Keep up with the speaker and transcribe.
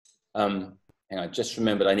Hang on, just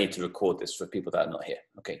remembered I need to record this for people that are not here.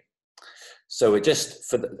 Okay. So we're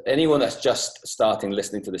just, anyone that's just starting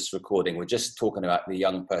listening to this recording, we're just talking about the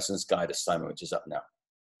Young Person's Guide assignment, which is up now.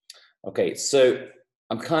 Okay, so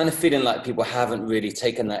I'm kind of feeling like people haven't really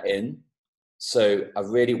taken that in. So I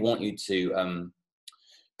really want you to,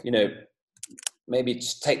 you know, maybe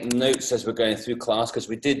just take notes as we're going through class, because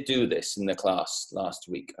we did do this in the class last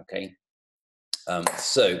week, okay?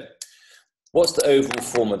 So what's the overall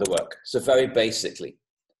form of the work? So very basically,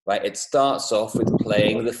 right, it starts off with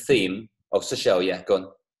playing the theme. Oh, Seychelle, yeah, go on.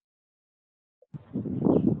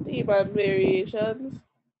 Theme and variations.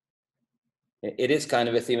 It is kind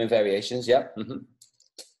of a theme and variations, yeah.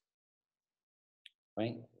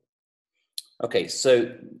 Right. Okay, so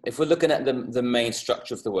if we're looking at the main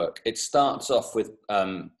structure of the work, it starts off with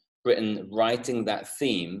Britten writing that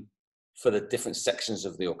theme for the different sections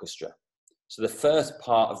of the orchestra. So the first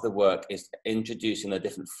part of the work is introducing the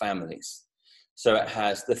different families. So it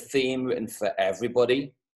has the theme written for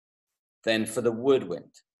everybody, then for the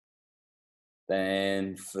woodwind,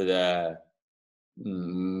 then for the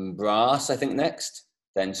brass, I think next,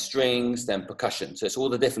 then strings, then percussion. So it's all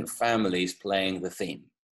the different families playing the theme.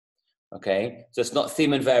 Okay, so it's not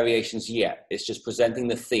theme and variations yet. It's just presenting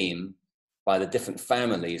the theme by the different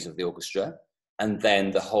families of the orchestra and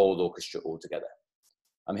then the whole orchestra all together.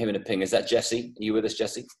 I'm hearing a ping. Is that Jesse? Are you with us,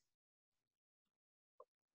 Jesse?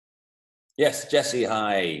 Yes, Jesse,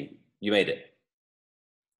 hi. You made it.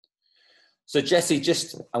 So Jesse,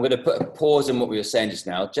 I'm going to put a pause in what we were saying just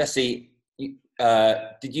now. Jesse,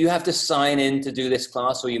 did you have to sign in to do this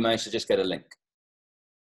class, or you managed to just get a link?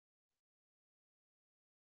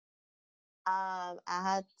 I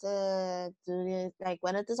had to do it, like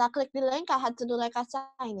when it is I click the link, I had to do like a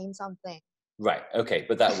signing something. Right, okay,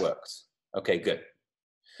 but that worked. Okay, good.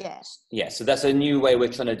 Yes. Yeah, so that's a new way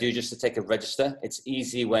we're trying to do, just to take a register. It's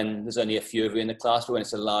easy when there's only a few of you in the class, but when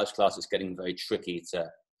it's a large class, it's getting very tricky to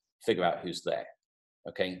figure out who's there.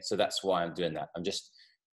 Okay, so that's why I'm doing that. I'm just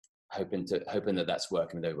hoping that that's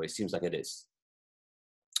working with everybody. It seems like it is.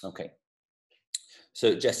 Okay.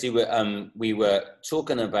 So Jesse, we were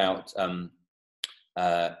talking about,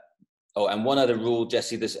 oh, and one other rule,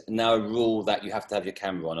 Jesse, there's now a rule that you have to have your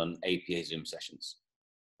camera on APA Zoom sessions,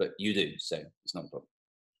 but you do, so it's not a problem.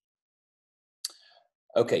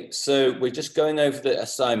 Okay, so we're just going over the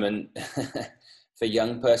assignment for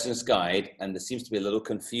Young Person's Guide, and there seems to be a little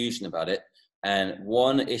confusion about it. And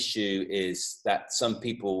one issue is that some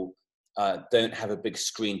people don't have a big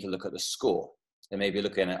screen to look at the score. They may be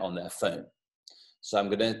looking at it on their phone. So I'm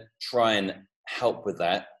going to try and help with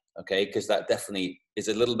that, okay? Because that definitely is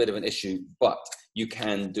a little bit of an issue, but you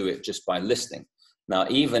can do it just by listening. Now,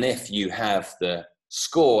 even if you have the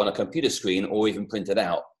score on a computer screen or even printed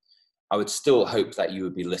out, I would still hope that you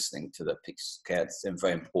would be listening to the piece, okay? It's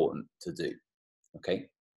very important to do, okay?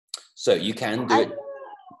 So you can do it.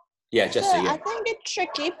 Yeah, Jesse, yeah. I think the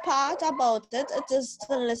tricky part about it is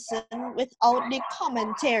to listen without the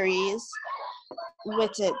commentaries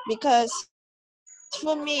with it, because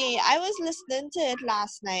for me, I was listening to it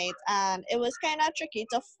last night and it was kind of tricky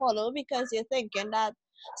to follow because you're thinking that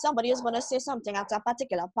somebody is going to say something at a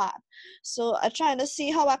particular part. So I'm trying to see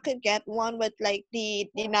how I could get one with like the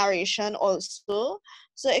narration also,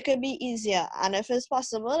 so it could be easier. And if it's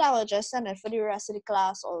possible, I will just send it for the rest of the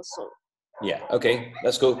class also. Yeah, okay,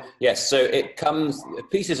 that's cool. Yes, so it comes, the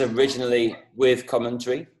piece is originally with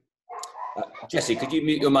commentary. Jesse, could you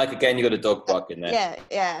mute your mic again? You got a dog bark in there.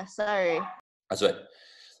 Yeah, sorry. That's right.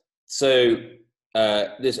 So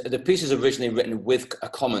the piece is originally written with a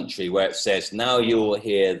commentary where it says, now you'll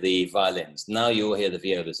hear the violins, now you'll hear the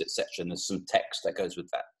violas, etc. And there's some text that goes with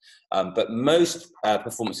that. But most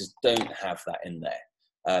performances don't have that in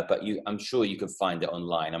there. But I'm sure you can find it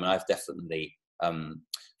online. I mean, I've definitely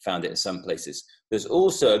found it in some places. There's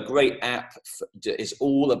also a great app that is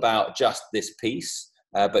all about just this piece,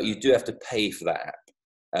 but you do have to pay for that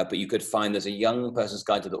app. But you could find there's a Young Person's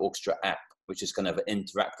Guide to the Orchestra app, which is kind of an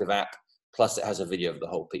interactive app, plus it has a video of the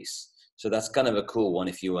whole piece. So that's kind of a cool one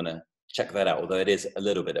if you want to check that out, although it is a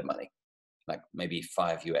little bit of money, like maybe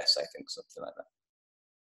 $5 US, I think, something like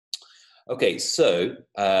that. Okay, so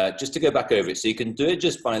just to go back over it, so you can do it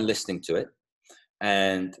just by listening to it,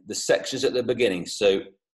 and the sections at the beginning. So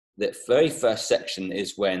the very first section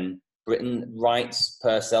is when Britten writes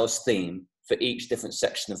Purcell's theme for each different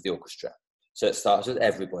section of the orchestra. So it starts with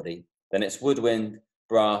everybody, then it's woodwind,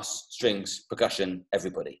 brass, strings, percussion,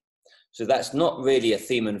 everybody. So that's not really a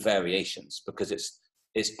theme and variations, because it's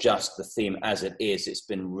just the theme as it is. It's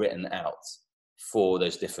been written out for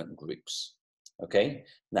those different groups. Okay.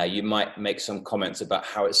 Now you might make some comments about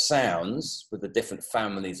how it sounds with the different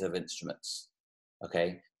families of instruments.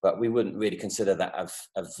 Okay. but we wouldn't really consider that of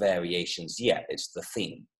variations yet. It's the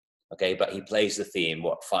theme, okay? But he plays the theme,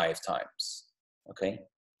 5 times, okay?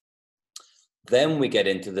 Then we get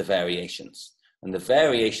into the variations, and the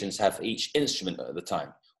variations have each instrument at the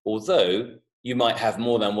time, although you might have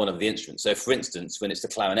more than one of the instruments. So for instance, when it's the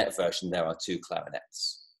clarinet version, there are 2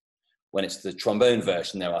 clarinets. When it's the trombone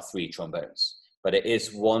version, there are 3 trombones, but it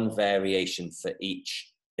is one variation for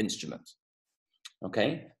each instrument,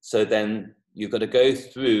 okay? So then you've got to go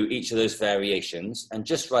through each of those variations and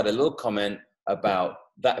just write a little comment about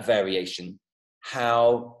that variation,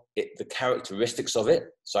 the characteristics of it.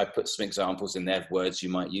 So I put some examples in there of words you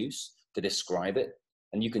might use to describe it.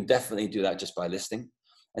 And you can definitely do that just by listening,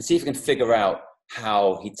 and see if you can figure out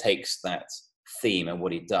how he takes that theme and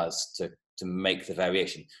what he does to make the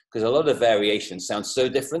variation. Because a lot of variations sound so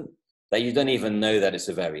different that you don't even know that it's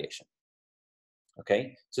a variation.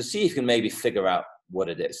 Okay, so see if you can maybe figure out what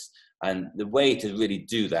it is. And the way to really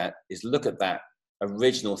do that is look at that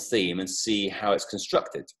original theme and see how it's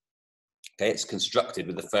constructed. Okay, it's constructed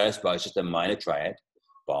with the first bar, it's just a minor triad.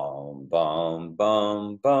 Bum, bum,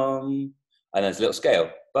 bum, bum. And there's a little scale.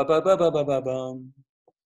 Ba, ba, ba, ba, ba, ba, bum.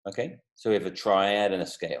 Okay, so we have a triad and a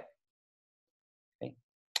scale. Okay,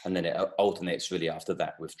 and then it alternates really after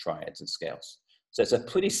that with triads and scales. So it's a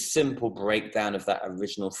pretty simple breakdown of that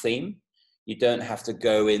original theme. You don't have to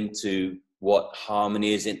go into what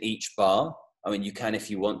harmony is in each bar. I mean, you can if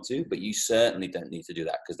you want to, but you certainly don't need to do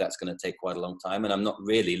that because that's going to take quite a long time. And I'm not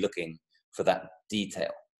really looking for that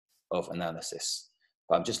detail of analysis,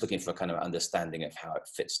 but I'm just looking for a kind of understanding of how it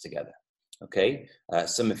fits together. Okay,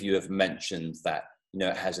 some of you have mentioned that, you know,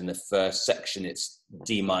 it has in the first section, it's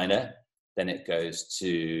D minor, then it goes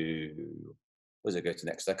to, what does it go to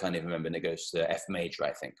next? I can't even remember, and it goes to F major,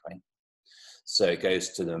 I think, right? So it goes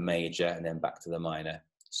to the major and then back to the minor.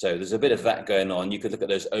 So there's a bit of that going on. You could look at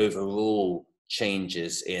those overall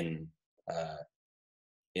changes in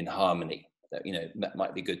harmony. That, you know, that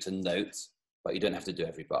might be good to note, but you don't have to do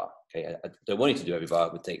every bar. Okay, I don't want you to do every bar;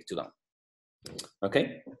 it would take too long.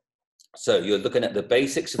 Okay, so you're looking at the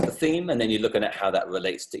basics of the theme, and then you're looking at how that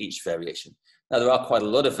relates to each variation. Now there are quite a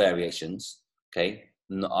lot of variations. Okay,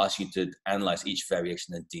 I'm not asking you to analyze each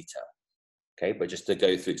variation in detail. Okay, but just to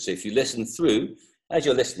go through. So if you listen through, as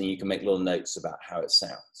you're listening, you can make little notes about how it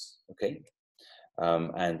sounds. Okay,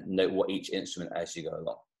 and note what each instrument as you go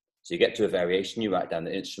along. So you get to a variation, you write down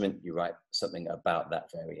the instrument, you write something about that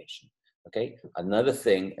variation. Okay, another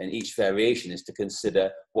thing in each variation is to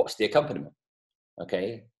consider what's the accompaniment.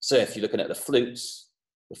 Okay, so if you're looking at the flutes,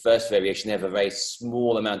 the first variation, they have a very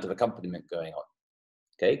small amount of accompaniment going on.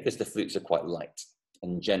 Okay, because the flutes are quite light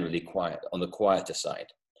and generally quiet, on the quieter side.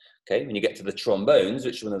 Okay, when you get to the trombones,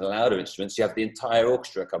 which are one of the louder instruments, you have the entire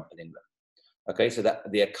orchestra accompanying them. Okay, so that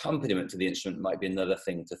the accompaniment to the instrument might be another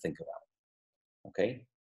thing to think about. Okay,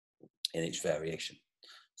 in each variation.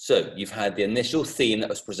 So you've had the initial theme that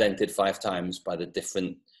was presented 5 times by the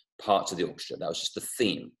different parts of the orchestra. That was just the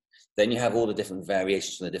theme. Then you have all the different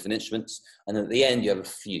variations from the different instruments. And then at the end, you have a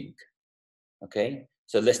fugue. Okay,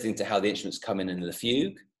 so listening to how the instruments come in the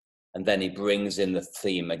fugue, and then he brings in the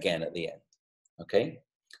theme again at the end. Okay,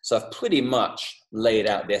 so I've pretty much laid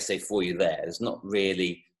out the essay for you there. There's not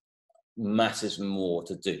really masses more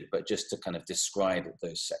to do, but just to kind of describe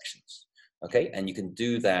those sections. Okay, and you can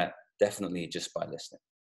do that definitely just by listening.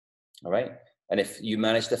 All right, and if you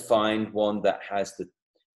manage to find one that has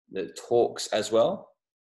the talks as well,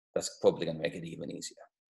 that's probably going to make it even easier.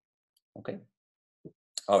 Okay,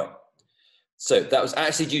 all right. So that was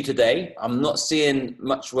actually due today. I'm not seeing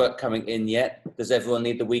much work coming in yet. Does everyone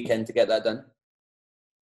need the weekend to get that done?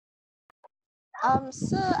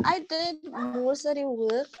 So I did most of the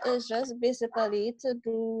work. It's just basically to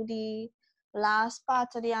do the last part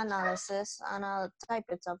of the analysis, and I'll type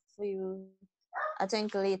it up for you, I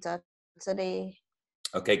think, later today.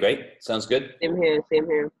 Okay, great. Sounds good. Same here, same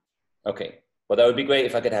here. Okay. Well, that would be great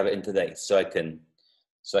if I could have it in today, so I can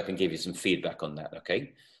give you some feedback on that.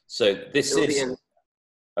 Okay. So this is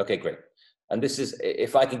okay, great. And this is,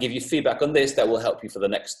 if I can give you feedback on this, that will help you for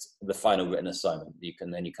the final written assignment.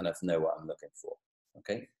 Then you kind of know what I'm looking for.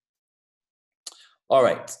 Okay. All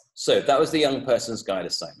right. So that was the young person's guide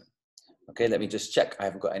assignment. Okay. Let me just check. I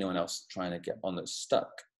haven't got anyone else trying to get on that's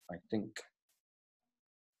stuck. I think.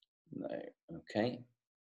 No. Okay.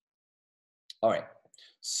 All right.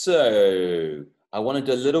 So I want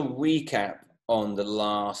to do a little recap on the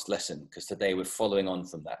last lesson, because today we're following on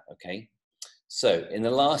from that. Okay. So in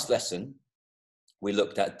the last lesson, we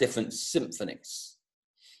looked at different symphonies.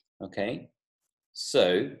 Okay,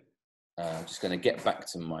 so I'm just going to get back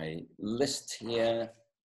to my list here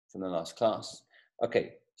from the last class.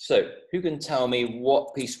 Okay, So, who can tell me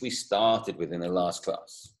what piece we started with in the last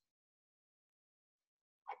class?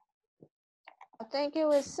 I think it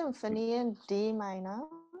was Symphony in D minor.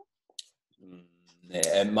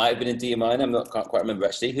 It might have been in D minor. Can't quite remember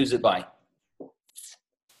actually. Who's it by?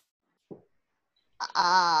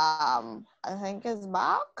 I think it's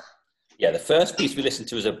Bach. Yeah, the first piece we listened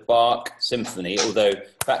to was a Bach symphony, although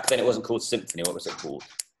back then it wasn't called symphony. What was it called?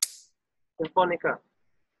 Symphonica.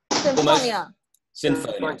 Symphonia.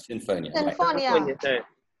 Sinfonia. Sinfonia. Right.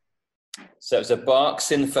 So it's a Bach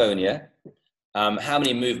Sinfonia. How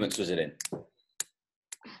many movements was it in?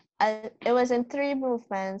 It was in 3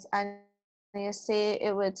 movements, and you say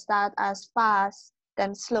it would start as fast,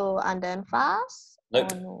 then slow, and then fast?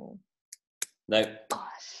 Nope. Oh, no. No.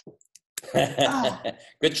 Gosh.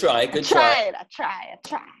 Good try. I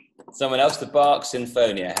tried. Someone else, the Bach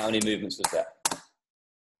Sinfonia. How many movements was that?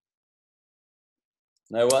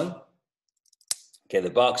 No one? Okay, the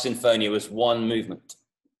Bach Sinfonia was 1 movement.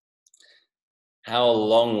 How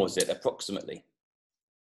long was it approximately?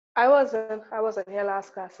 I wasn't here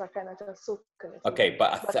last class, so I kind of just soaked in it. Okay,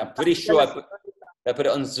 but I'm pretty sure I put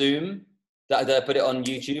it on Zoom. Did I put it on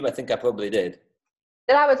YouTube? I think I probably did.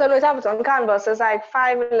 It happens on Canvas. It's like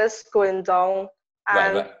 5 minutes going down,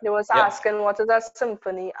 and Right. they was asking what is a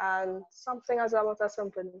symphony and something else about a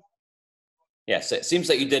symphony. Yeah, so it seems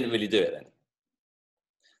like you didn't really do it then.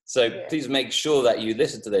 So please make sure that you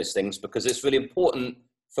listen to those things because it's really important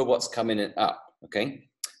for what's coming up, okay?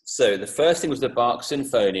 So the first thing was the Bach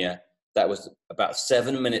Sinfonia. That was about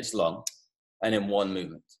 7 minutes long and in 1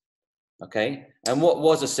 movement, okay? And what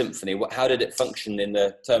was a symphony? How did it function in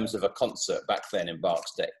the terms of a concert back then in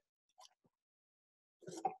Bach's day?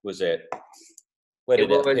 Was it, where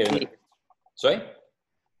did it appear? Sorry?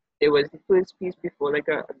 It was the first piece before like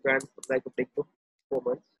a big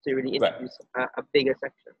performance to really introduce a bigger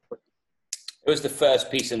section. It was the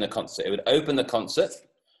first piece in the concert. It would open the concert,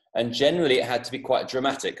 and generally it had to be quite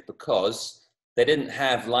dramatic because they didn't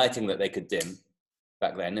have lighting that they could dim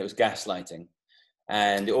back then. It was gas lighting.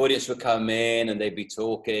 And the audience would come in and they'd be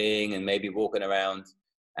talking and maybe walking around.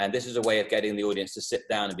 And this was a way of getting the audience to sit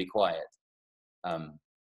down and be quiet.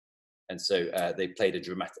 And so they played it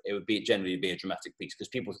would generally be a dramatic piece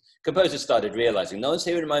because composers started realizing no one's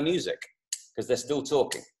hearing my music because they're still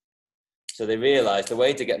talking. So they realized the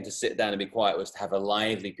way to get them to sit down and be quiet was to have a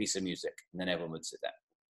lively piece of music, and then everyone would sit down.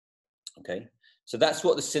 Okay, so that's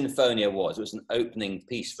what the Sinfonia was. It was an opening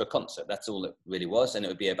piece for a concert. That's all it really was, and it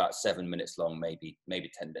would be about 7 minutes long, maybe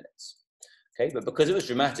 10 minutes. Okay, but because it was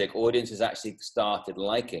dramatic, audiences actually started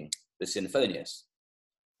liking the sinfonias.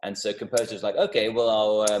 And so composers were like, okay, well,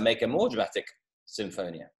 I'll make a more dramatic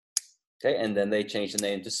symphonia. Okay, and then they changed the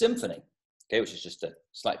name to Symphony, okay, which is just a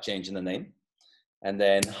slight change in the name. And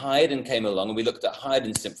then Haydn came along and we looked at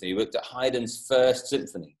Haydn's symphony. We looked at Haydn's first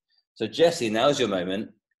symphony. So Jesse, now's your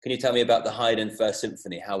moment. Can you tell me about the Haydn first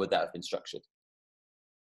symphony? How would that have been structured?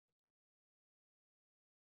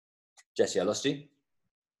 Jesse, I lost you.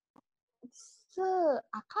 So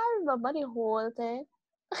I can't remember the whole thing.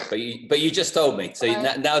 But you just told me. So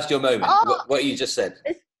now's your moment. Oh, what you just said.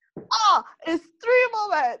 It's 3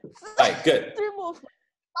 moments. Right, good. 3 movements.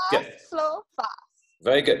 Fast, Good. slow, fast.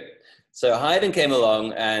 Very good. So Haydn came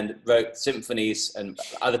along and wrote symphonies, and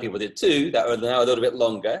other people did too, that are now a little bit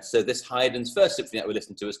longer. So this Haydn's first symphony that we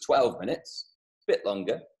listened to was 12 minutes, a bit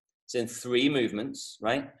longer. It's in 3 movements,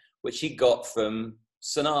 right? Which he got from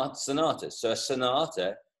sonatas. So a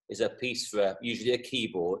sonata is a piece for usually a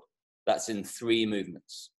keyboard that's in 3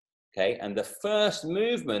 movements, okay? And the first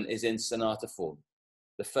movement is in sonata form.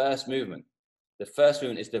 The first movement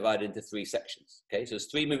is divided into 3 sections, okay? So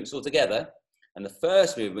there's 3 movements altogether. And the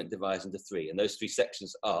first movement divides into 3. And those 3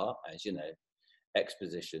 sections are, as you know,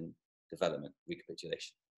 exposition, development,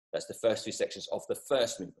 recapitulation. That's the first 3 sections of the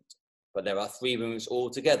first movement. But there are 3 movements all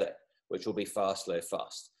together, which will be fast, slow,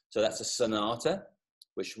 fast. So that's a sonata,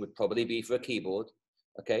 which would probably be for a keyboard,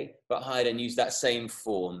 okay? But Haydn used that same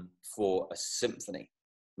form for a symphony.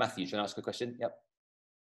 Matthew, do you want to ask a question? Yep.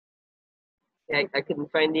 Yeah, I couldn't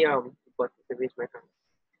find the button to raise my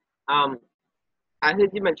hand. I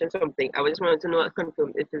heard you mention something. I just wanted to know,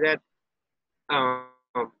 confirm, is that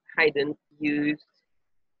Haydn used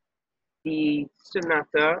the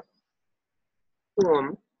sonata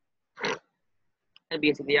form and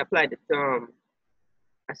basically applied it to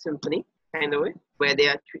a symphony kind of way, where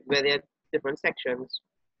there are different sections,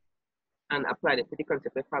 and applied it to the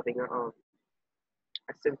concept of having a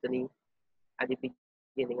symphony at the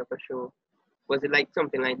beginning of a show. Was it like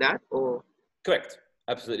something like that, or? Correct.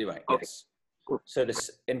 Absolutely right. Okay. Yes. So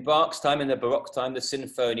in Bach's time, in the Baroque time, the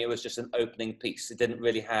Sinfonia was just an opening piece. It didn't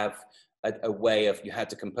really have a way of, you had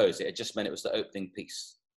to compose it. It just meant it was the opening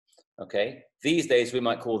piece. Okay, these days we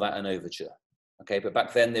might call that an overture. Okay, but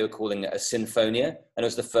back then they were calling it a sinfonia, and it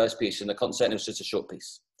was the first piece in the concert, and it was just a short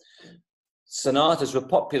piece. Sonatas were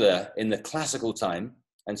popular in the classical time,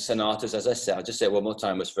 and sonatas, as I said, I'll just say it one more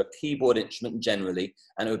time, was for a keyboard instrument generally,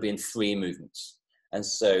 and it would be in 3 movements. And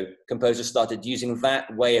so composers started using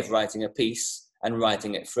that way of writing a piece and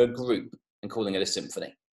writing it for a group and calling it a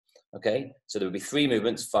symphony. Okay, so there would be 3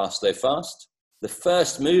 movements, fast, slow, fast. The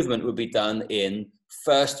first movement would be done in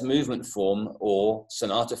first movement form or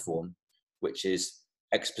sonata form, which is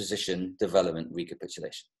exposition, development,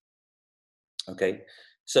 recapitulation. Okay,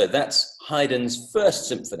 so that's Haydn's first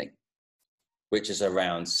symphony, which is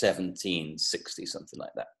around 1760, something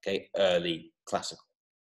like that. Okay, early classical.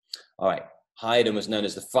 All right, Haydn was known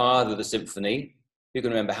as the father of the symphony. You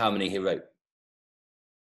can remember how many he wrote?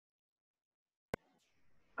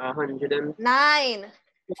 100 9.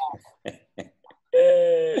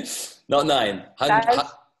 Not 9.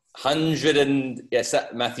 100 and yes,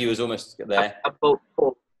 that Matthew was almost there. about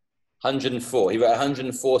 4. 104. He wrote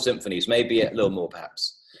 104 symphonies, maybe a little more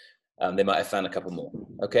perhaps. They might have found a couple more.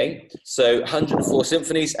 Okay, so 104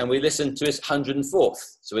 symphonies, and we listened to his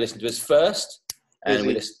 104th. So we listened to his first, and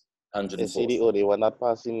we listened 104th. Is he the only one not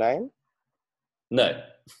passing 9? No.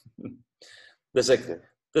 There's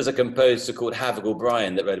a composer called Havergal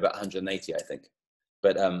Bryan that wrote about 180, I think.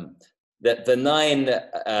 But the 9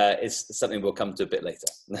 is something we'll come to a bit later.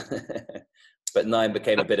 But 9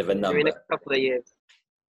 became a bit of a number. In a couple of years.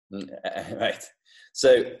 Right.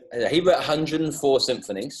 So he wrote 104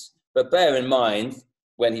 symphonies, but bear in mind,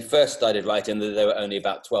 when he first started writing, they were only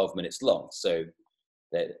about 12 minutes long. So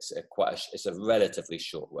it's a relatively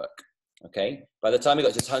short work. Okay. By the time he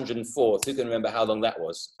got to his 104th, who can remember how long that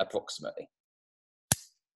was, approximately?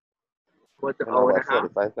 What, an hour and a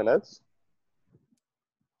half? 45 minutes.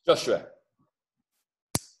 Joshua.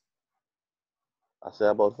 I say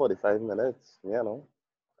about 45 minutes. Yeah, no.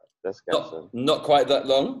 Just guessing. Not quite that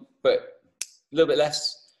long, but a little bit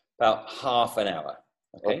less, about half an hour.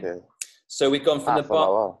 Okay. So we've gone from half the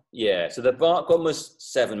Bach. Yeah. So the Bach one was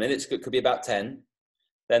 7 minutes. It could be about 10.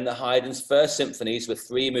 Then the Haydn's first symphonies were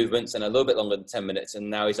 3 movements and a little bit longer than 10 minutes. And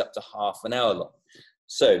now he's up to half an hour long.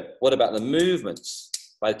 So what about the movements?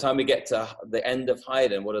 By the time we get to the end of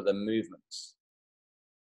Haydn, what are the movements?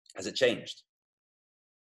 Has it changed?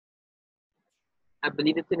 I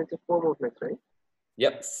believe it's into 4 movements, right?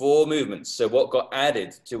 Yep, 4 movements. So what got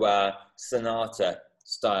added to our sonata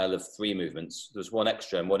style of 3 movements? There's 1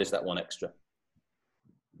 extra, and what is that 1 extra?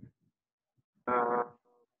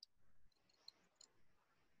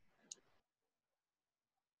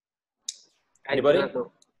 Anybody?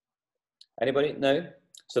 Anybody? No?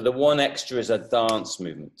 So the 1 extra is a dance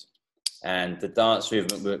movement. And the dance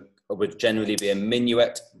movement would generally be a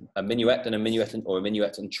minuet and a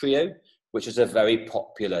minuet and trio, which is a very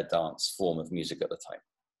popular dance form of music at the time.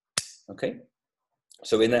 Okay?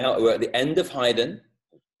 So we're at the end of Haydn.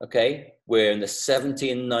 Okay? We're in the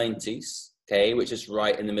 1790s, okay, which is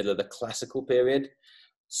right in the middle of the classical period.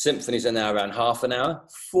 Symphonies are now around half an hour,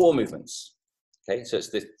 4 movements. Okay? So it's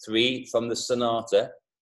the 3 from the sonata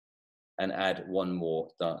and add 1 more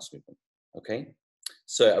dance movement. Okay?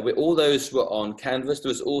 So all those were on canvas. There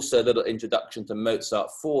was also a little introduction to Mozart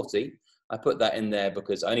 40. I put that in there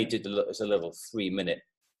because I only did a little 3-minute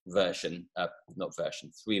version,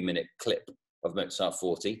 3-minute clip of Mozart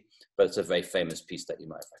 40, but it's a very famous piece that you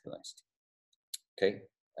might have recognized. Okay,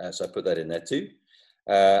 so I put that in there too.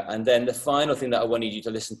 And then the final thing that I wanted you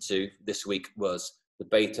to listen to this week was the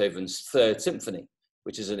Beethoven's 3rd Symphony,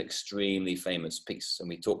 which is an extremely famous piece. And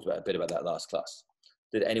we talked a bit about that last class.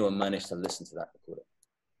 Did anyone manage to listen to that recording?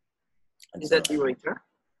 Is that Eroica?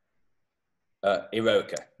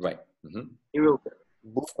 Eroica, right. Mm-hmm. Eroica.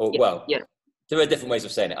 Oh, well, yeah. There are different ways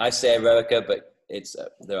of saying it. I say Eroica, but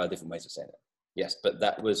there are different ways of saying it. Yes, but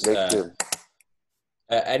that was...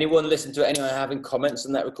 anyone listen to it? Anyone having comments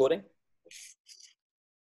on that recording?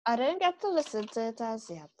 I didn't get to listen to it as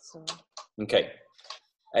yet, so... Okay.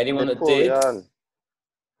 Anyone that did?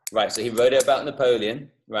 Right, so he wrote it about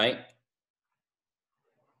Napoleon, right?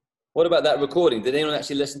 What about that recording? Did anyone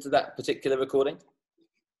actually listen to that particular recording?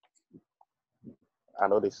 I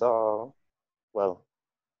know they saw, well,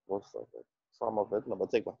 most of it. Some of it, no, but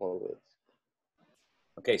take my phone with it.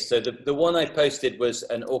 Okay, so the one I posted was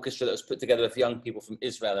an orchestra that was put together with young people from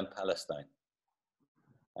Israel and Palestine.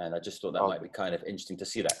 And I just thought that might be kind of interesting to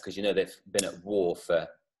see that, because, you know, they've been at war for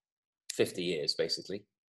 50 years, basically.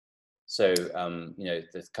 So, you know,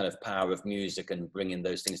 the kind of power of music and bringing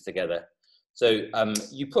those things together. So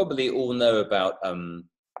you probably all know about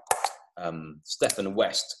Stephen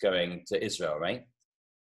West going to Israel, right?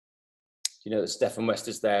 You know that Stephen West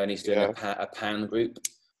is there and he's doing a pan group.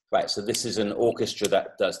 Right, so this is an orchestra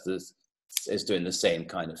that is doing the same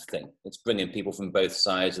kind of thing. It's bringing people from both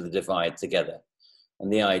sides of the divide together.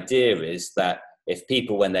 And the idea is that if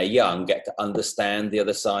people, when they're young, get to understand the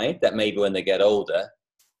other side, that maybe when they get older,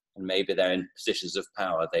 and maybe they're in positions of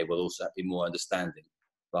power, they will also be more understanding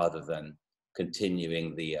rather than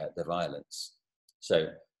continuing the violence. So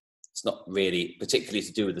it's not really particularly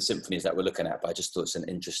to do with the symphonies that we're looking at, but I just thought it's an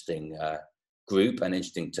interesting group and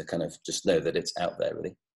interesting to kind of just know that it's out there,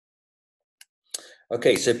 really.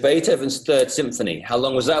 Okay, so Beethoven's Third Symphony. How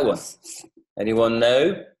long was that one? Anyone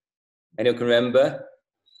know? Anyone can remember?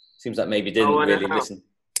 Seems like maybe didn't really listen.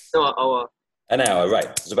 No, an hour. An hour, right.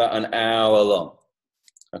 It's about an hour long.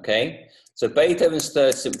 Okay, so Beethoven's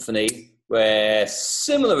Third Symphony, where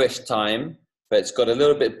similar-ish time, but it's got a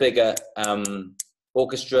little bit bigger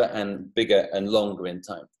orchestra and bigger and longer in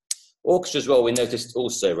time. Orchestra as well, we noticed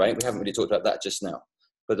also, right? We haven't really talked about that just now.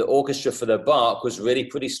 But the orchestra for the Bach was really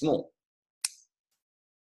pretty small.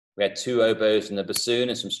 We had 2 oboes and a bassoon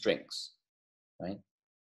and some strings, right?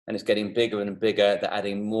 And it's getting bigger and bigger. They're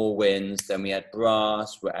adding more winds. Then we had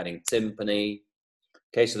brass. We're adding timpani.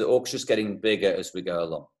 Okay, so the orchestra's getting bigger as we go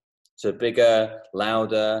along. So bigger,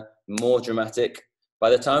 louder, more dramatic. By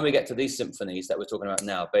the time we get to these symphonies that we're talking about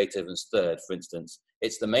now, Beethoven's Third, for instance,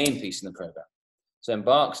 it's the main piece in the program. So in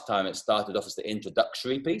Bach's time, it started off as the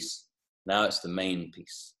introductory piece. Now it's the main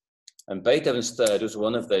piece. And Beethoven's Third was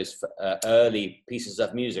one of those early pieces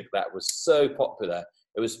of music that was so popular,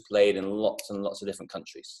 it was played in lots and lots of different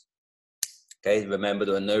countries. Okay, remember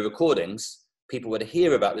there were no recordings. People would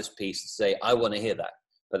hear about this piece and say, I want to hear that.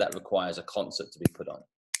 But that requires a concert to be put on.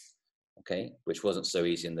 Okay, which wasn't so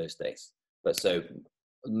easy in those days. But so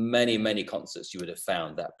many, many concerts you would have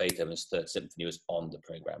found that Beethoven's Third Symphony was on the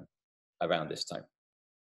program around this time.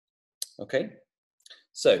 Okay,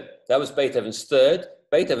 so that was Beethoven's Third.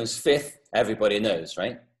 Beethoven's Fifth, everybody knows,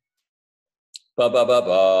 right?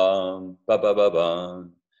 Ba-ba-ba-bum,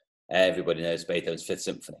 ba-ba-ba-bum. Everybody knows Beethoven's Fifth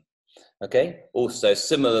Symphony. Okay, also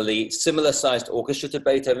similar sized orchestra to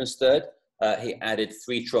Beethoven's Third. He added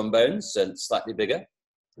 3 trombones, and slightly bigger.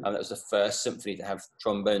 And that was the first symphony to have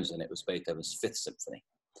trombones in it. It was Beethoven's Fifth Symphony.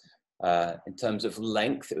 In terms of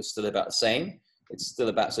length, it was still about the same. It's still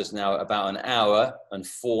about, so it's now about an hour and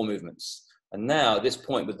 4 movements. And now at this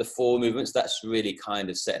point with the 4 movements, that's really kind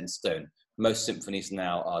of set in stone. Most symphonies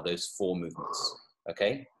now are those 4 movements,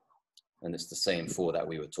 okay? And it's the same 4 that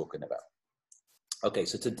we were talking about. Okay,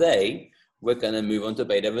 so today we're going to move on to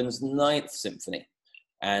Beethoven's Ninth Symphony.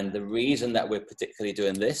 And the reason that we're particularly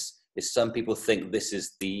doing this is some people think this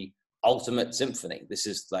is the ultimate symphony. This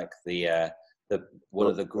is like one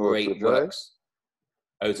of the great works.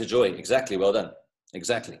 Ode to Joy, exactly, well done,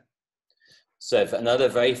 exactly. So another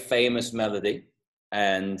very famous melody,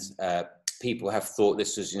 and people have thought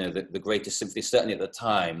this was, the greatest symphony. Certainly at the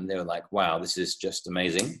time, they were like, wow, this is just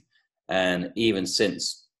amazing. And even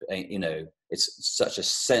since, it's such a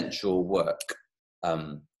central work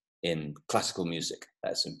in classical music.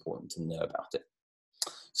 That's important to know about it.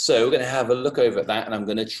 So we're going to have a look over at that, and I'm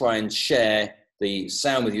going to try and share the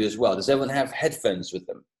sound with you as well. Does everyone have headphones with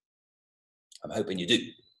them? I'm hoping you do.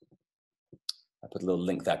 I put a little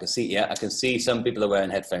link there. I can see some people are wearing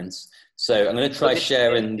headphones. So I'm going to try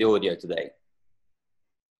sharing the audio today.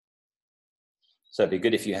 So it'd be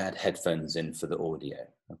good if you had headphones in for the audio,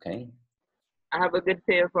 okay? I have a good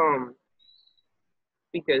pair of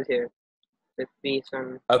speakers here.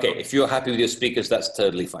 Okay, if you're happy with your speakers, that's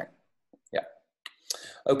totally fine. Yeah.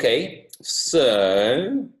 Okay,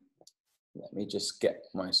 so let me just get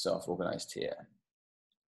myself organized here.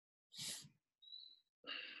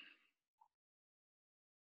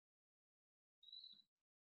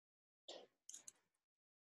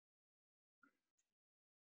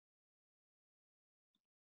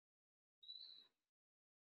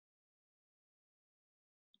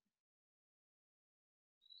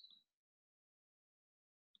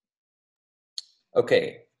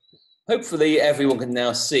 Okay, hopefully everyone can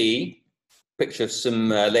now see a picture of some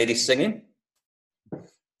ladies singing. I'm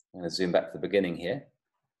going to zoom back to the beginning here.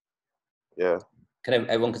 Yeah.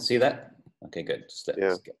 Everyone can see that? Okay, good. Just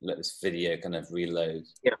let this video kind of reload.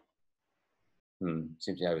 Yeah.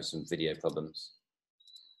 Seems to have some video problems.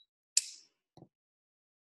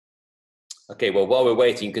 Okay, well, while we're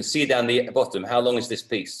waiting, you can see down the bottom, how long is this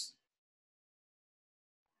piece?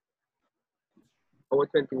 Hour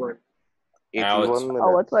 21. 81 minutes.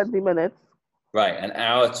 Hour 20 minutes. Right, an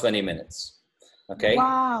hour, 20 minutes. Okay.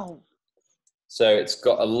 Wow. So it's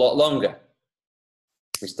got a lot longer.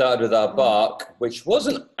 We started with our Bach, which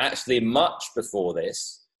wasn't actually much before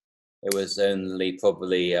this. It was only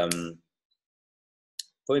probably about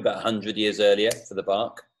 100 years earlier for the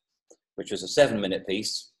Bach, which was a 7-minute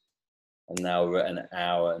piece. And now we're at 1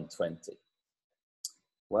 hour and 20.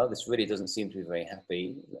 Well, this really doesn't seem to be very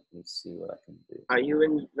happy. Let me see what I can do. Are you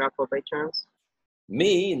in Napa by chance?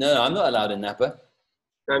 Me? No, I'm not allowed in Napa.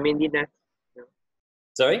 No, I mean the net. No,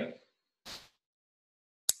 Sorry?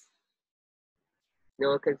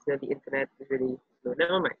 no, because the internet is really no.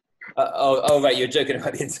 Never mind. Oh, right, you're joking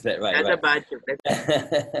about the internet, right? That's Right. a bad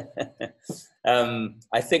joke.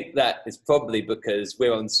 I think that is probably because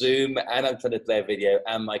we're on Zoom and I'm trying to play a video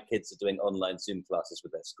and my kids are doing online Zoom classes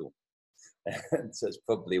with their school. So it's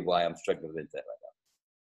probably why I'm struggling with internet right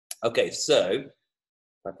now. Okay, so if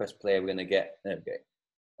I press play, we're going to get, there we go.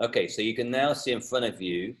 Okay, so you can now see in front of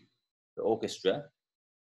you the orchestra,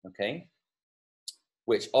 okay,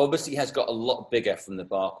 which obviously has got a lot bigger from the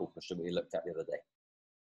Bach orchestra we looked at the other day.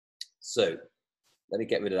 So let me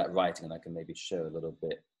get rid of that writing and I can maybe show a little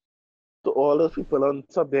bit. Do all the people on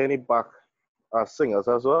top there any back are singers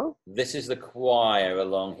as well? This is the choir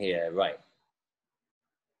along here, right?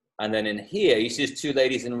 And then in here, you see there's two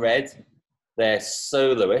ladies in red. They're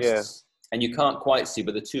soloists. Yeah. And you can't quite see,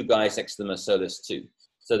 but the two guys next to them are soloists too.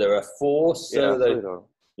 So there are four solo,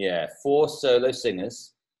 four solo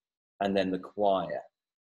singers and then the choir.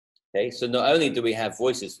 Okay, so not only do we have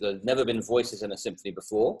voices, there's never been voices in a symphony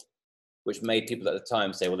before, which made people at the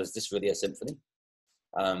time say, well, is this really a symphony?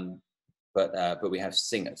 But we have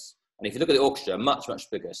singers. And if you look at the orchestra, much, much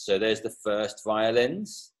bigger. So there's the first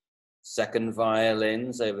violins, second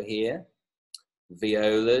violins over here,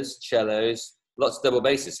 violas, cellos, lots of double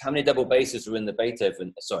basses. How many double basses were in the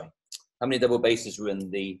Beethoven, sorry, how many double basses were in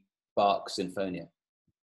the Bach Sinfonia?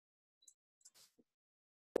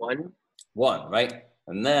 One, right?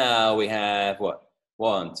 And now we have what?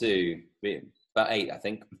 1, 2, 3, about 8, I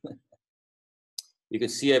think. You can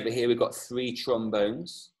see over here, we've got 3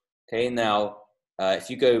 trombones. Okay, now, if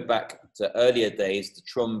you go back to earlier days, the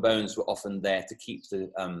trombones were often there to keep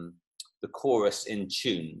the chorus in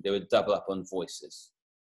tune. They would double up on voices.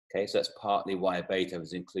 Okay, so that's partly why Beethoven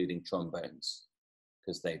is including trombones,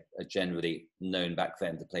 because they are generally known back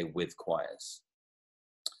then to play with choirs.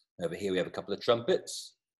 Over here, we have a couple of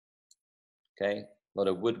trumpets. Okay, a lot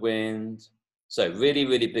of woodwind. So really,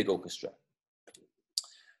 really big orchestra.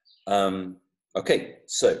 Okay,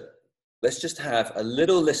 so let's just have a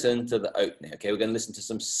little listen to the opening. Okay, we're going to listen to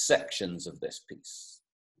some sections of this piece.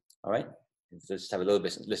 All right, so just have a little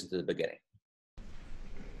bit, listen to the beginning.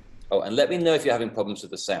 Oh, and let me know if you're having problems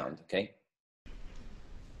with the sound, okay?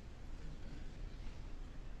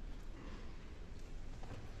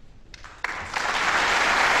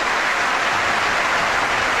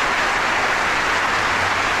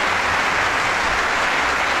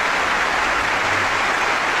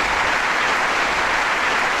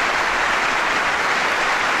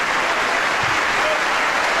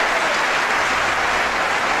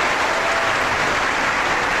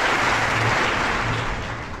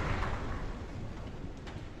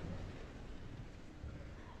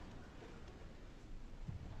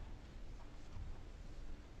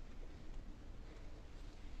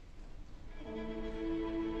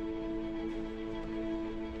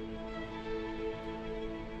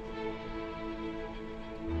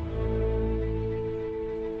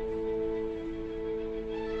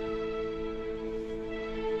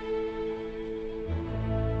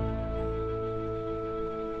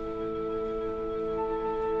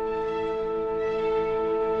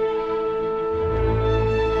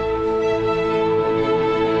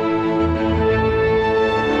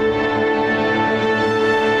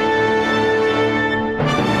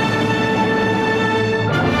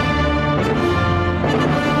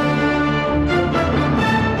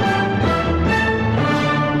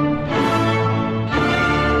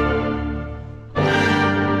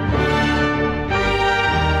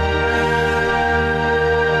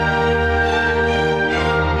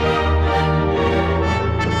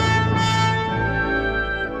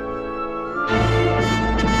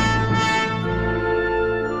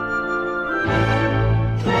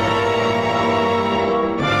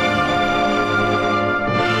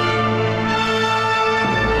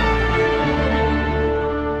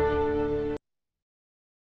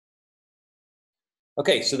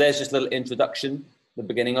 Okay, so there's just a little introduction, the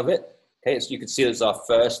beginning of it. Okay, so you can see it's our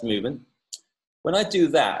first movement. When I do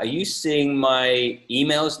that, are you seeing my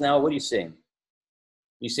emails now? What are you seeing?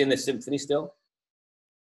 Are you seeing the symphony still?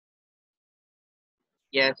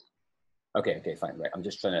 Yes. Okay, fine, right. I'm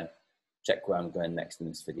just trying to check where I'm going next in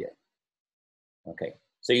this video. Okay,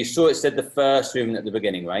 so you saw it said the first movement at the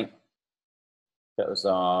beginning, right? That was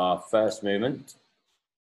our first movement.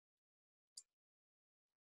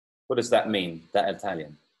 What does that mean, that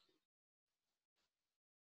Italian?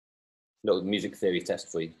 Little music theory test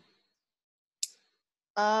for you.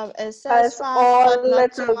 It says It's fast all but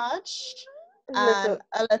not too little, much, little. and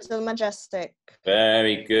a little majestic.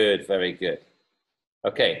 Very good, very good.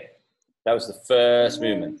 Okay, that was the first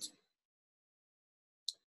movement.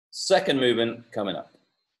 Second movement coming up.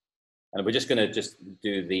 And we're just going to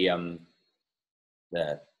do the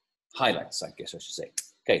highlights, I guess I should say.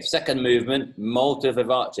 Okay, second movement, molto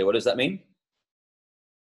vivace. What does that mean?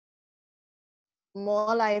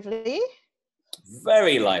 More lively.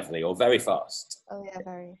 Very lively or very fast. Oh yeah,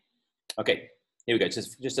 very. Okay, here we go.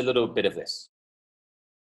 Just a little bit of this.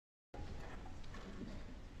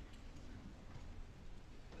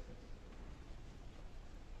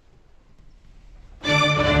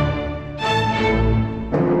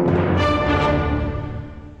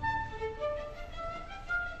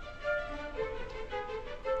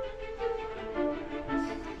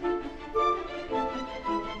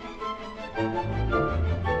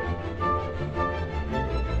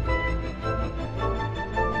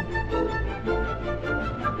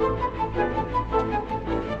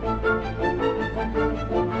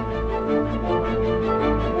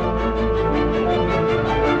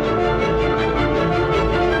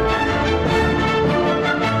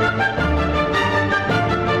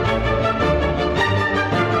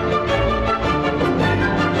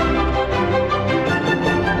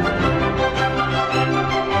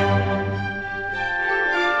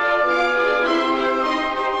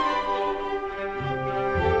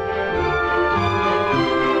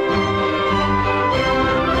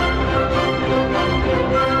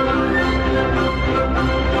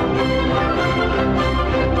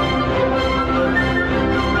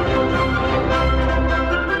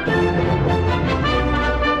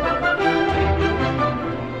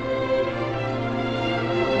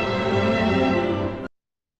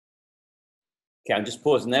 Okay, I'm just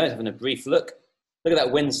pausing there, having a brief look. Look at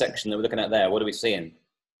that wind section that we're looking at there. What are we seeing?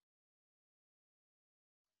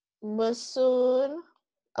 Bassoon.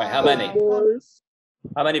 Right, how many?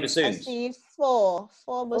 How many I bassoons? see four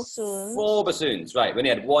bassoons. 4 bassoons, right. We only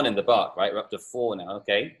had 1 in the bark, right? We're up to 4 now,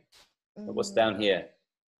 okay. But what's down here?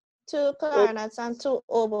 2 clarinets and 2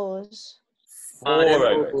 oboes. 4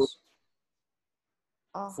 oboes.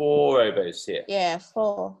 Oh. 4 oboes here. Yeah,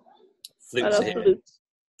 4. Flutes And a here. flute.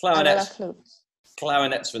 Another Clarinets. flute.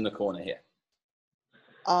 Clarinets from the corner here.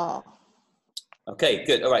 Oh. Okay,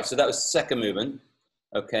 good. All right, so that was the second movement.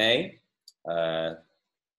 Okay.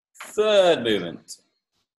 Third movement.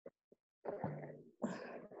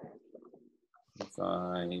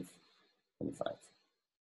 25.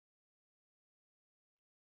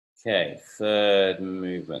 Okay, third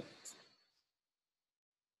movement.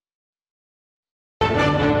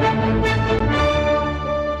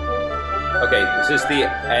 Okay, this is the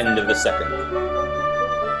end of the second.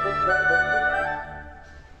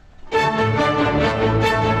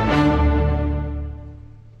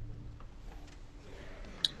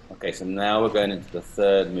 Okay, so now we're going into the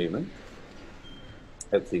third movement.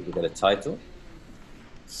 Hopefully we'll get a title.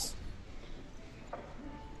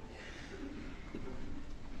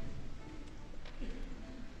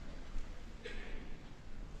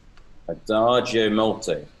 Adagio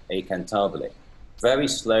molto e cantabile. Very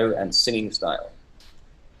slow and singing style.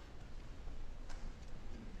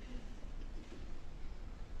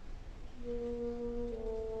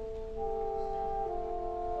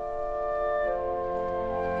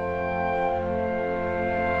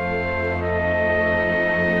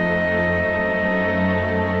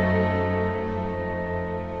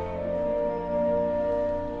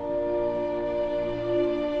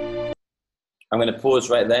 I'm going to pause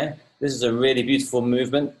right there. This is a really beautiful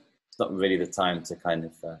movement. It's not really the time to kind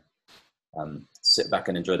of sit back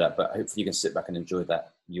and enjoy that, but hopefully you can sit back and enjoy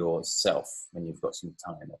that yourself when you've got some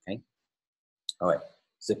time, okay? All right,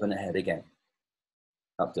 zipping ahead again.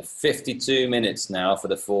 Up to 52 minutes now for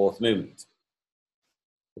the fourth movement.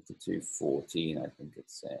 52:14, I think it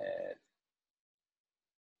said.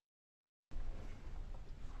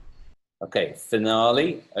 Okay,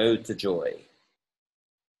 finale, Ode to Joy.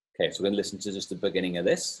 Okay, so we're going to listen to just the beginning of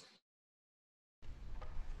this.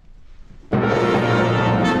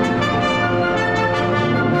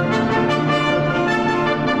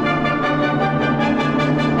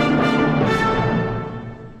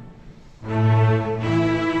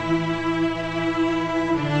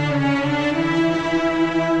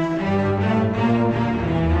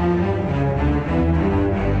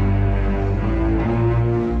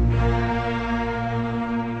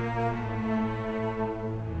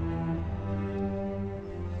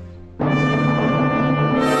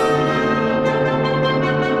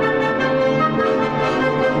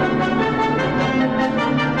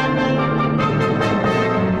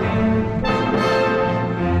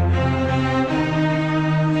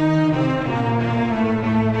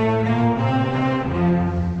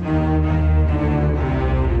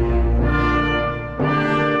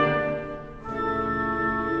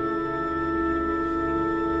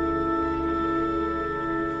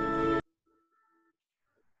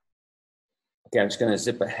 I'm just going to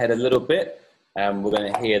zip ahead a little bit, and we're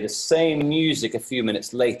going to hear the same music a few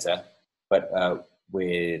minutes later, but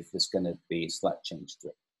there's going to be a slight change to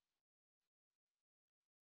it.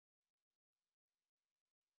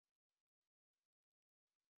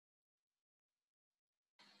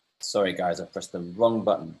 Sorry guys, I pressed the wrong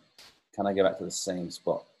button. Can I go back to the same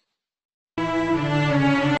spot?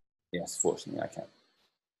 Yes, fortunately I can.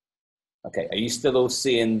 Okay, are you still all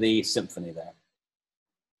seeing the symphony there?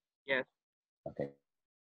 Yes. Okay.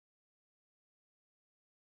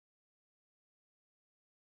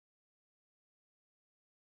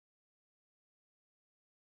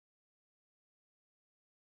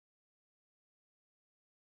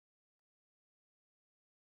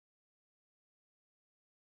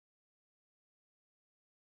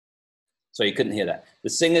 So you couldn't hear that. The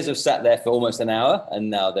singers have sat there for almost an hour, and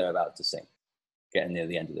now they're about to sing, getting near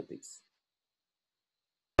the end of the piece.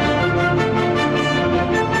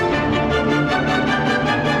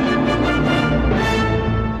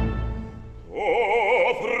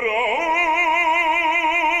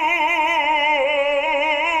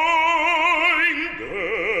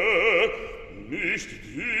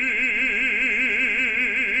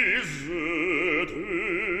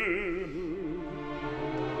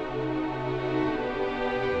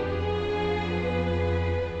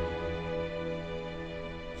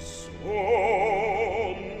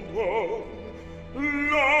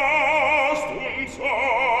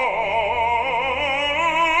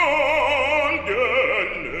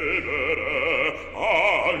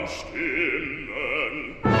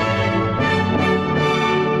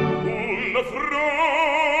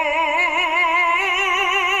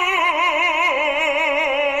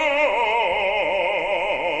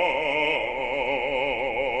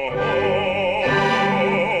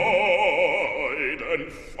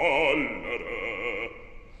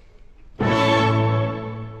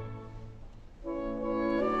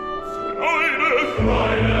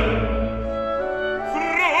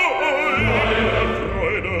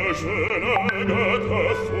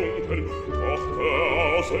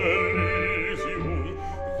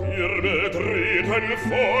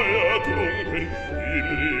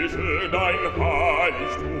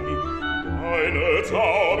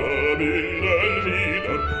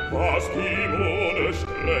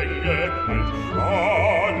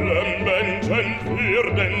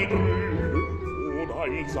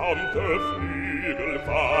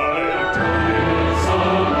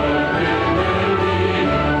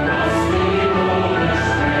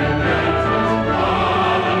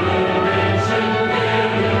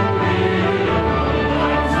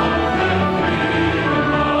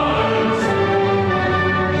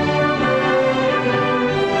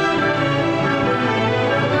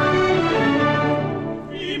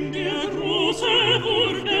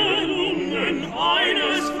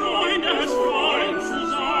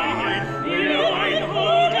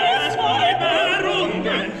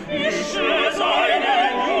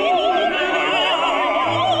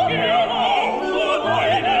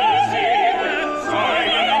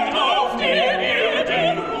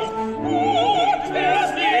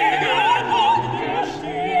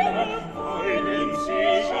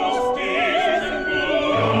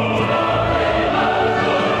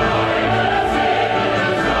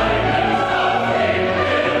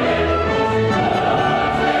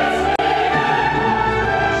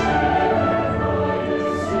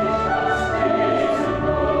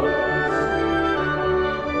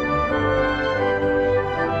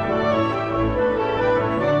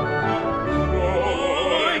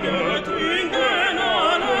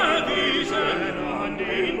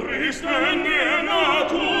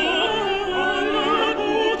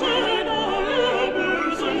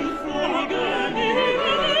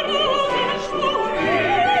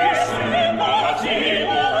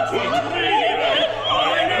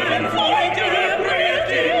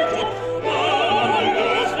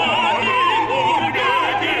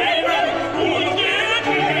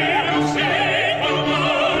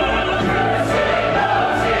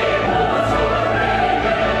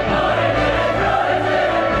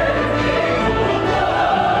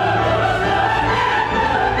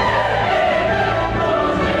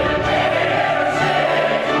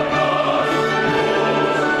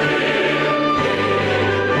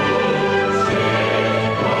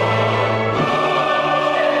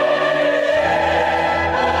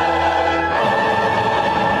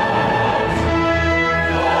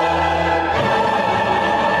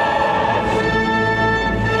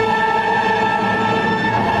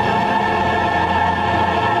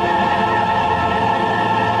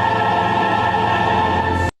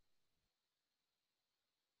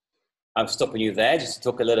 I'm stopping you there just to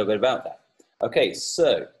talk a little bit about that. Okay,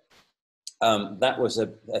 so that was a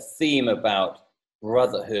theme about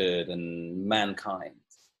brotherhood and mankind.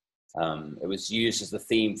 It was used as the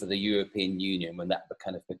theme for the European Union when that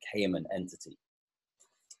kind of became an entity.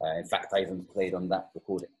 In fact, I even played on that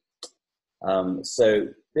recording. So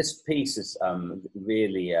this piece is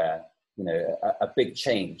really, a big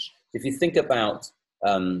change. If you think about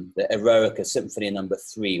the Eroica Symphony No.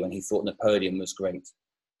 3, when he thought Napoleon was great,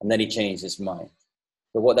 and then he changed his mind.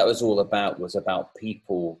 But what that was all about was about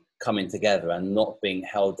people coming together and not being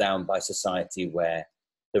held down by society where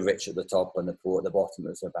the rich at the top and the poor at the bottom. It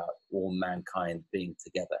was about all mankind being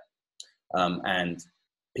together. And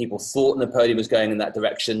people thought Napoleon was going in that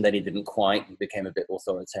direction, then he didn't quite, he became a bit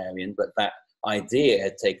authoritarian, but that idea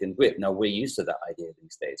had taken grip. Now we're used to that idea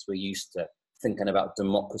these days. We're used to thinking about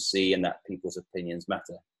democracy and that people's opinions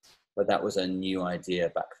matter. But that was a new idea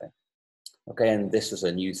back then. Okay, and this was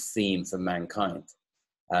a new theme for mankind.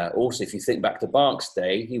 Also, if you think back to Bach's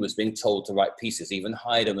day, he was being told to write pieces. Even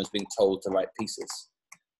Haydn was being told to write pieces.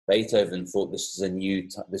 Beethoven thought this was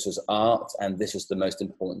this was art, and this was the most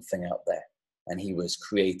important thing out there. And he was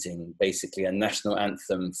creating basically a national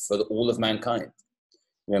anthem for all of mankind.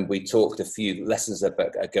 Remember, we talked a few lessons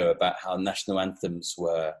ago about how national anthems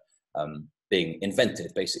were being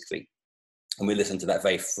invented, basically. And we listened to that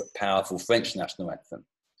very powerful French national anthem.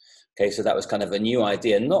 Okay, so that was kind of a new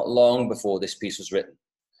idea, not long before this piece was written.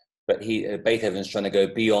 But Beethoven's trying to go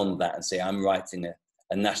beyond that and say, I'm writing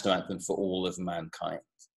a national anthem for all of mankind.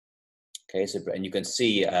 Okay, so, and you can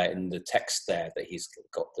see in the text there that he's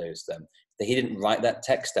got those, that he didn't write that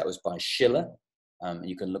text, that was by Schiller.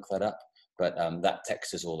 You can look that up, but that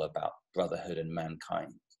text is all about brotherhood and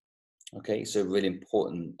mankind. Okay, so really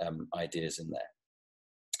important ideas in there.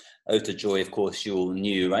 Ode to Joy, of course, you all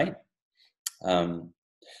knew, right?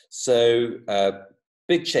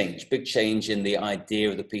 Big change in the idea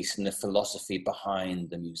of the piece and the philosophy behind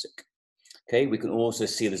the music. Okay, we can also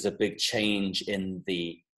see there's a big change in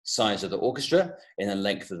the size of the orchestra, in the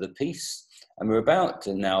length of the piece. And we're about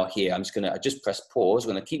to now here, I just press pause,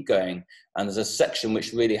 we're gonna keep going, and there's a section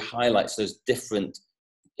which really highlights those different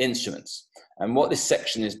instruments. And what this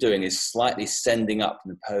section is doing is slightly sending up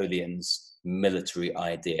Napoleon's military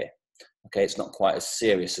idea. Okay, it's not quite as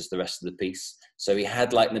serious as the rest of the piece. So he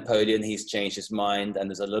had, like Napoleon, he's changed his mind, and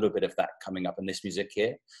there's a little bit of that coming up in this music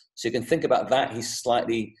here. So you can think about that. He's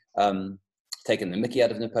slightly taken the mickey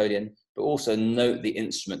out of Napoleon, but also note the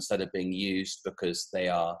instruments that are being used because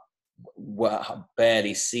they were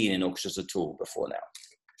barely seen in orchestras at all before now.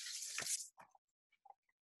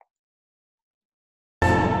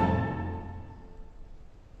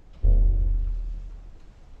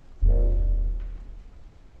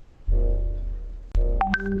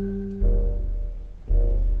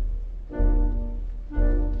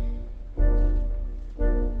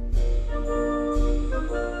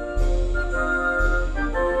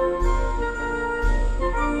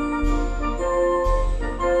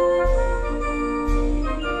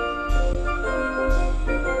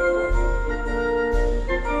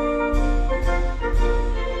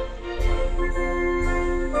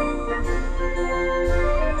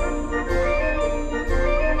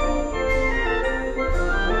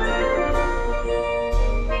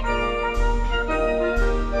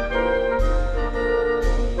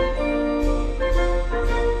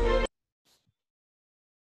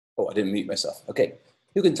 I didn't mute myself. Okay,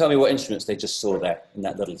 who can tell me what instruments they just saw there in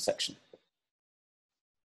that little section?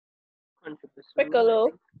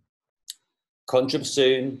 Piccolo.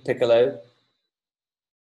 Contrabassoon, piccolo.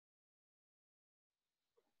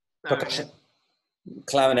 Percussion.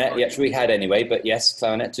 Clarinet, yes, we had anyway, but yes,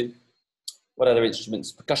 clarinet too. What other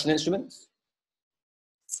instruments? Percussion instruments?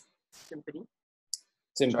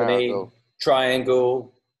 Symphony.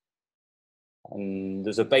 Triangle. And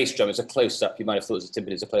there's a bass drum. It's a close-up. You might have thought it was a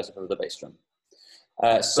timpani. It's a close-up of the bass drum.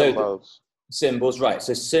 Cymbals, right.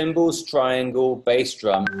 So cymbals, triangle, bass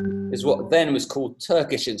drum is what then was called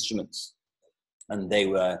Turkish instruments. And they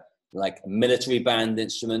were like military band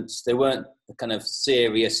instruments. They weren't the kind of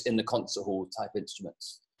serious in the concert hall type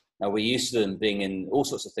instruments. Now we're used to them being in all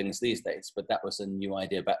sorts of things these days, but that was a new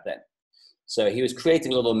idea back then. So he was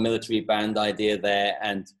creating a little military band idea there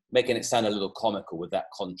and making it sound a little comical with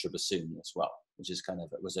that contrabassoon as well, which is kind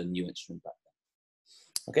of, it was a new instrument back then.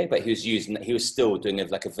 Okay, but he was still doing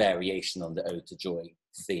like a variation on the Ode to Joy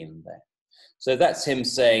theme there. So that's him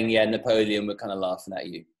saying, yeah, Napoleon, we're kind of laughing at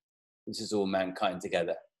you. This is all mankind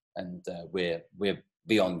together, and we're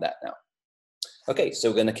beyond that now. Okay, so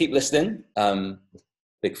we're going to keep listening.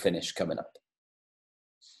 Big finish coming up.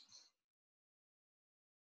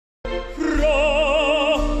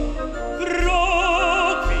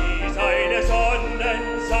 Wie seine Sonnen,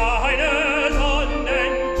 seine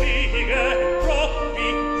Sonnenstiege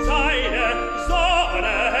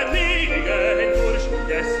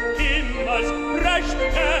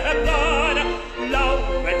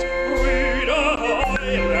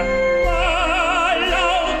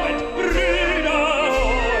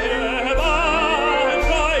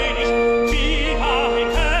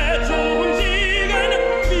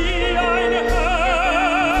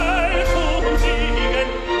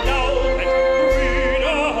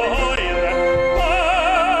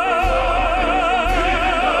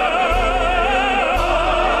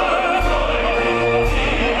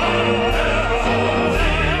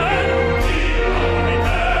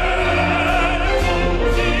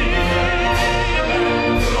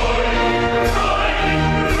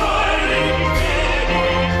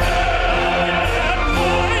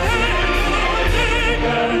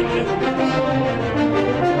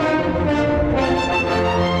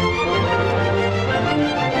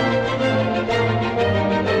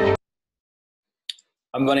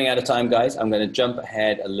I'm running out of time, guys. I'm going to jump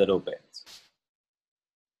ahead a little bit.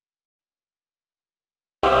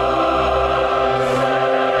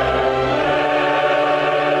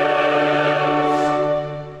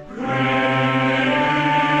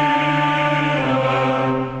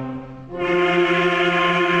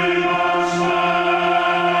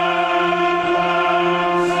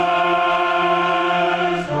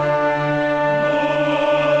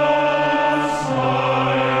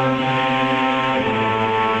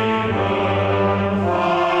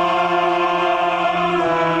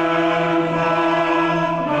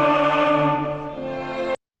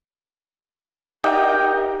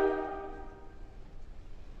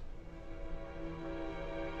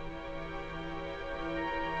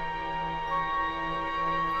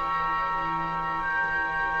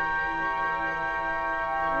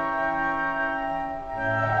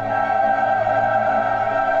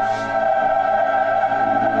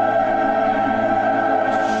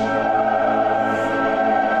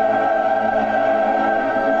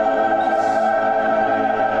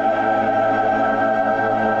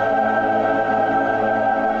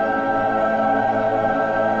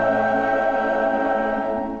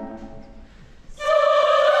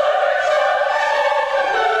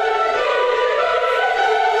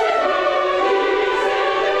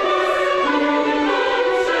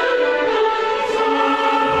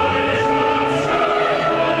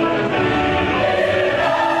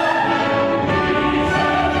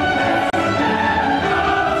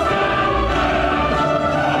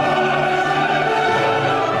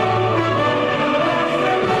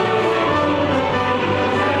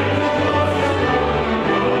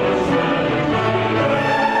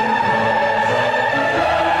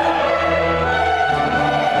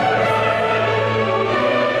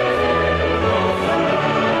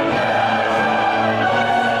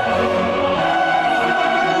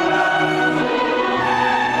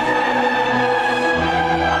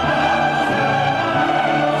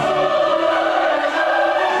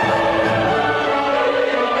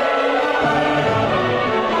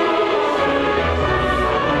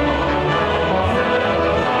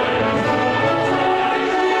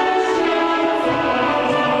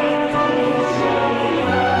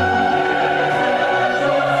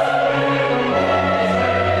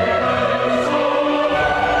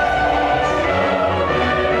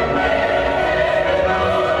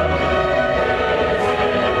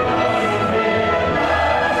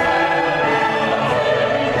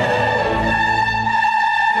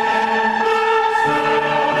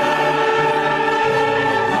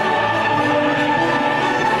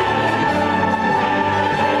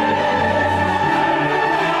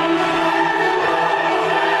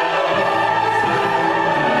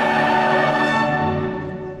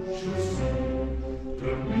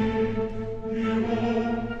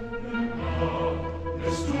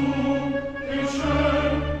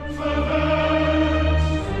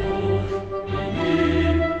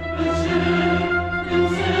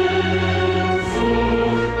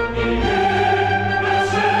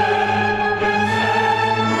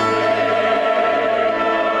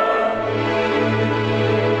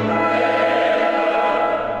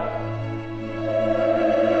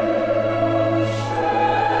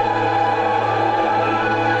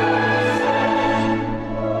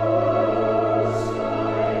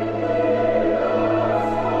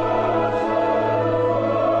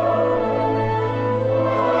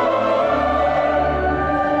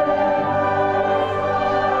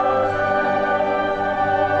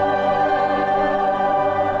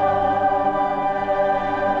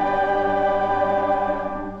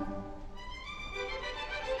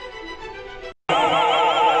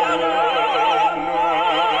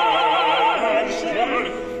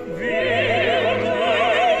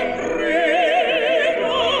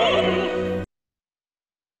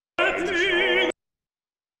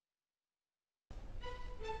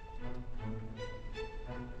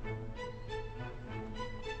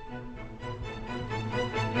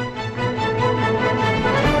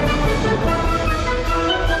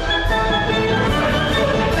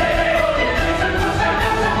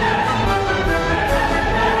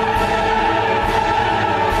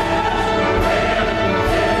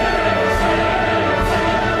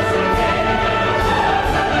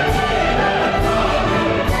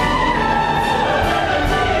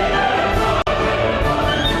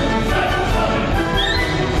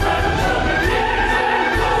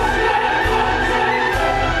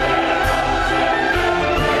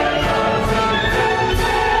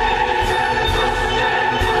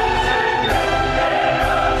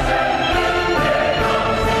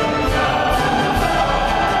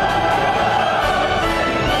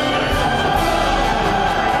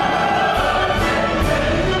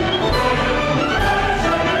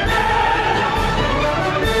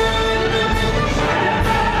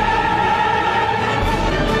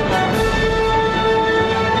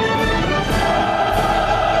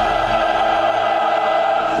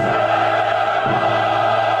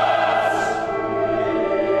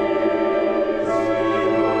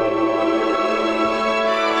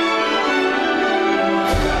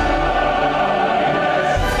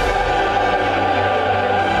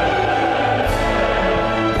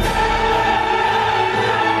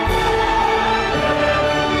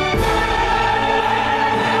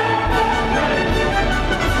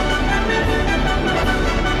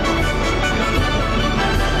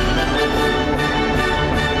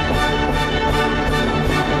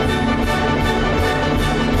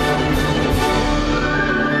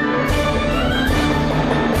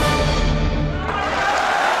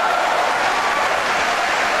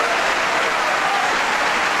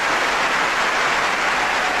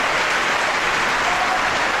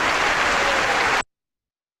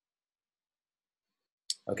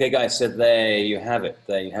 Okay, guys, so there you have it.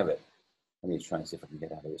 There you have it. Let me try and see if I can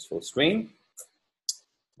get out of this full screen.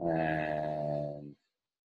 And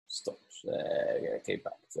stop there. Okay,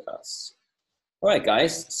 back to us. All right,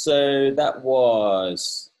 guys. So that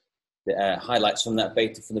was the highlights from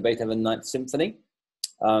the Beethoven Ninth Symphony.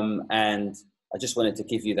 And I just wanted to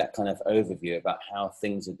give you that kind of overview about how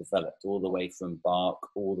things have developed all the way from Bach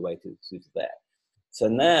all the way to there. So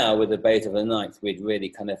now with the Beethoven Ninth, we'd really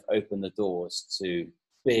kind of opened the doors to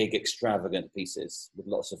big, extravagant pieces with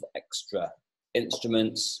lots of extra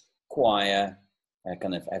instruments, choir,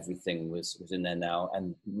 kind of everything was in there now,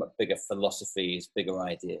 and bigger philosophies, bigger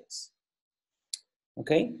ideas.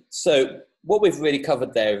 Okay, so what we've really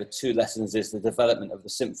covered there over 2 lessons is the development of the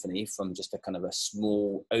symphony from just a kind of a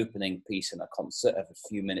small opening piece in a concert of a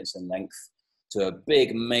few minutes in length to a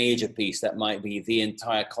big major piece that might be the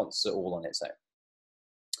entire concert all on its own.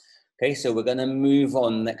 Okay, so we're going to move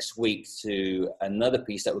on next week to another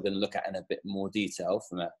piece that we're going to look at in a bit more detail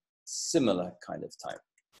from a similar kind of type,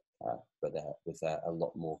 but with a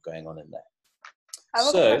lot more going on in there. I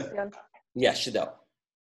have a question. Yeah, Shadell.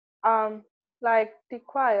 Like the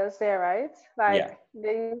choirs there, right? Like Yeah.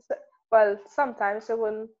 they use, well, sometimes you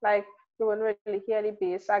wouldn't really hear the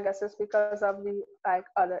bass. I guess it's because of the like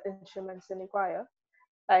other instruments in the choir.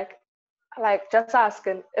 Like just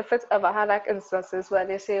asking if it's ever had like instances where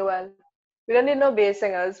they say, well, we don't need no bass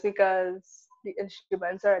singers because the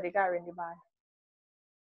instruments are already carrying the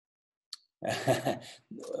band.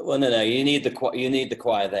 Well, no, you need the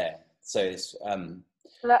choir there. So it's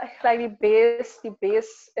like the bass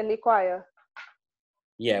in the choir.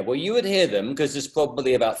 yeah, well, you would hear them because there's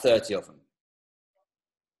probably about 30 of them.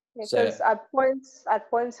 Because So, at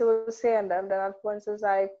points he was saying them, then at points it's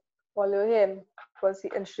like all you hear was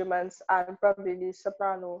the instruments and probably the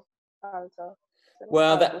soprano, alto.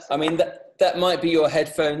 well, that might be your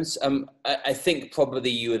headphones. I think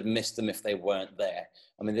probably you would miss them if they weren't there.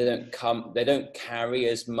 I mean, they don't carry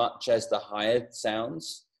as much as the higher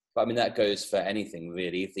sounds, but I mean that goes for anything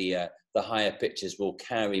really. The higher pitches will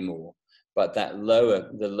carry more, but the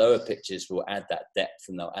lower pitches will add that depth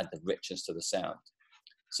and they'll add the richness to the sound.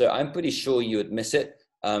 So I'm pretty sure you would miss it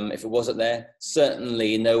if it wasn't there.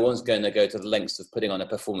 Certainly no one's going to go to the lengths of putting on a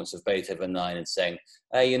performance of Beethoven 9 and saying,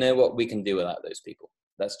 hey, you know what, we can do without those people.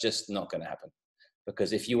 That's just not going to happen.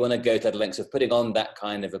 Because if you want to go to the lengths of putting on that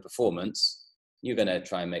kind of a performance, you're going to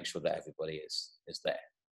try and make sure that everybody is there.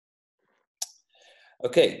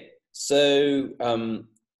 Okay, so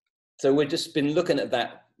we've just been looking at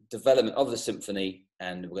that development of the symphony,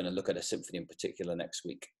 and we're going to look at a symphony in particular next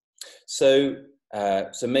week. So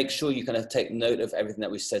make sure you kind of take note of everything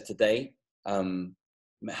that we said today.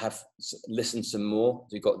 Listen some more.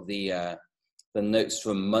 We've got the notes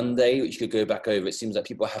from Monday, which you could go back over. It seems like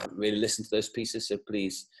people haven't really listened to those pieces, so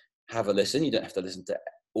please have a listen. You don't have to listen to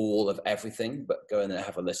all of everything, but go in and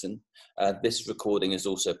have a listen. This recording is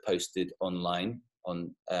also posted online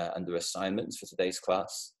under assignments for today's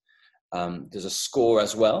class. There's a score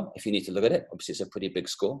as well, if you need to look at it. Obviously, it's a pretty big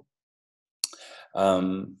score.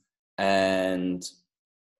 And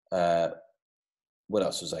what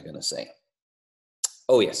else was I going to say?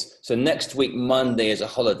 Oh, yes. So next week, Monday is a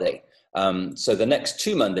holiday. So the next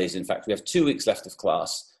 2 Mondays, in fact, we have 2 weeks left of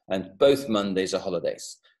class, and both Mondays are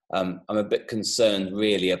holidays. I'm a bit concerned,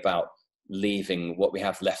 really, about leaving what we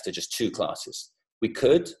have left to just 2 classes. We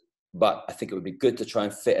could, but I think it would be good to try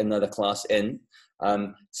and fit another class in.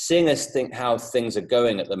 Seeing as how things are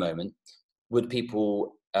going at the moment, would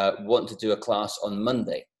people want to do a class on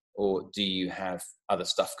Monday? Or do you have other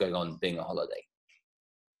stuff going on being a holiday?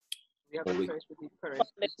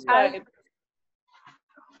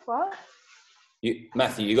 What?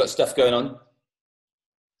 Matthew, you got stuff going on?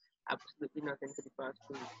 Absolutely nothing for the past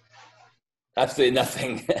 2 weeks. Absolutely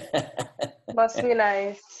nothing. Must be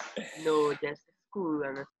nice. No, just school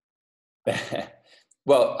and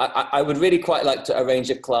Well, I would really quite like to arrange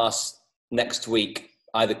a class next week.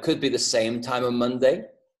 Either could be the same time on Monday,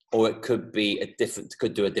 or it could be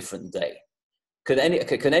could do a different day. Can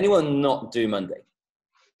anyone not do Monday?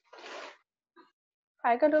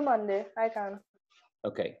 I can do Monday. I can.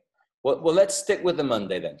 Okay. Well, let's stick with the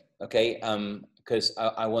Monday then. Okay. Because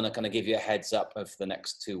I want to kind of give you a heads up of the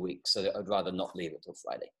next 2 weeks. So I'd rather not leave it till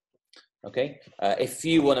Friday. Okay. If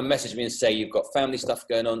you want to message me and say you've got family stuff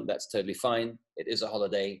going on, that's totally fine. It is a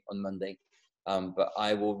holiday on Monday. But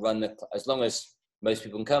I will run as long as most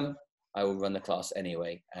people can come, I will run the class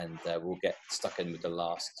anyway, and we'll get stuck in with the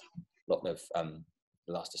last lot of the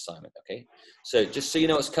last assignment. Okay, so just so you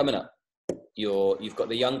know what's coming up, you've got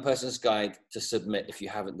the young person's guide to submit if you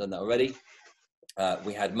haven't done that already.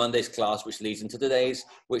 We had Monday's class, which leads into today's,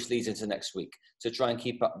 which leads into next week. So try and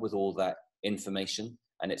keep up with all that information.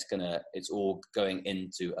 and it's all going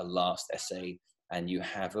into a last essay, and you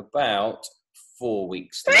have about 4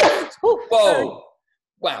 weeks left. Whoa!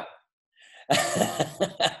 Wow.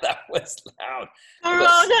 That was loud.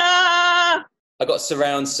 I got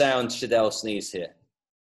surround sound Shadell sneeze here.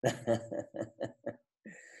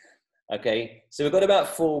 Okay, so we've got about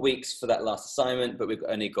 4 weeks for that last assignment, but we've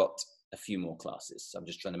only got a few more classes. So I'm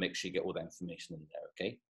just trying to make sure you get all that information in there,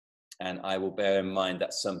 okay? And I will bear in mind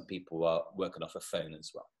that some people are working off a phone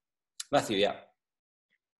as well. Matthew, yeah.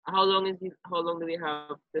 How long do we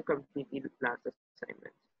have to complete the last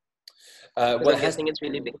assignment? Well, I think it's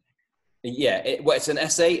really big. Yeah, it's an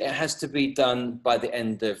essay. It has to be done by the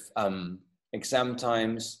end of exam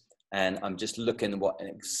times, and I'm just looking what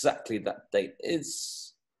exactly that date is.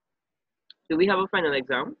 Do we have a final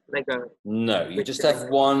exam? No, you just have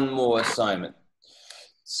one more assignment.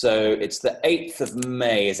 So it's the 8th of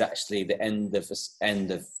May is actually the end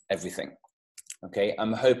of everything. Okay,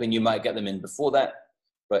 I'm hoping you might get them in before that,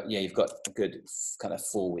 but yeah, you've got a good kind of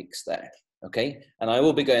 4 weeks there. Okay, and I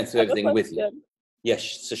will be going through everything with you.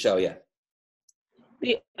 Yes, Sashel, yeah.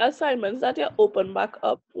 The assignments that you open back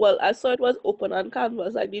up, well, I saw it was open on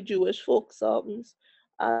Canvas, like the Jewish folk songs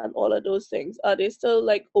and all of those things. Are they still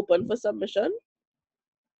like open for submission?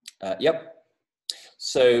 Yep.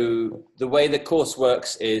 So the way the course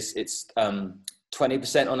works is it's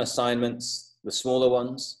 20% on assignments, the smaller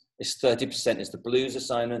ones. It's 30% is the blues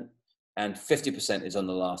assignment, and 50% is on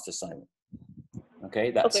the last assignment. Okay,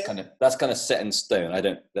 that's kind of set in stone.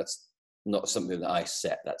 That's not something that I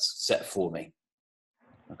set. That's set for me.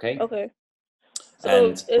 Okay. Okay. So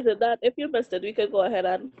is it that if you missed it, we could go ahead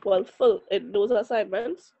and fill in those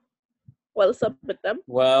assignments? Submit them.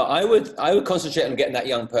 Well, I would concentrate on getting that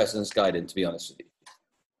young person's guide in, to be honest with you.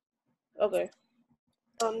 Okay.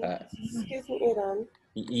 Excuse me, Aidan.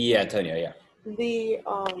 Yeah, Antonio, yeah.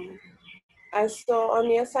 I saw on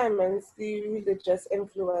the assignments the religious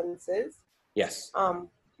influences. Yes. For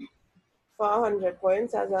 100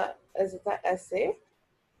 points is it an essay?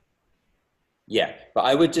 Yeah, but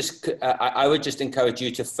I would just encourage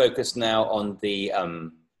you to focus now on the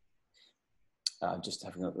I'm just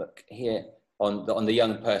having a look here on the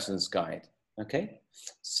young person's guide. Okay,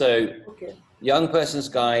 so young person's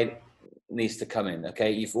guide needs to come in.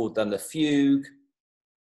 Okay, you've all done the fugue.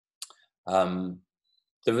 The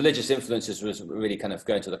religious influences was really kind of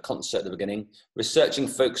going to the concert at the beginning. Researching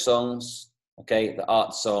folk songs. Okay, the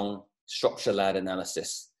art song, Shropshire Lad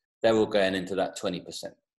analysis. They're all going into that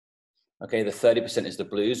 20%. Okay, the 30% is the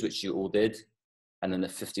blues, which you all did, and then the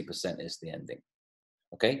 50% is the ending.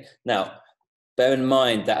 Okay, now bear in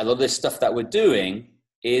mind that a lot of this stuff that we're doing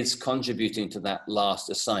is contributing to that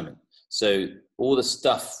last assignment. So all the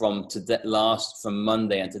stuff from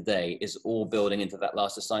Monday and today is all building into that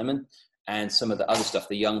last assignment, and some of the other stuff,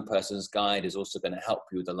 the young person's guide, is also going to help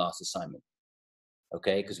you with the last assignment.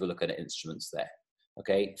 Okay, because we're looking at instruments there.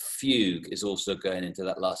 Okay, fugue is also going into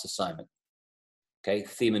that last assignment. Okay,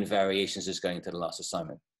 theme and variations is going to the last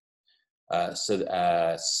assignment.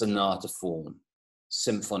 Sonata form,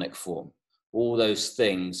 symphonic form, all those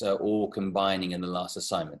things are all combining in the last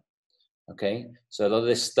assignment. Okay, so a lot of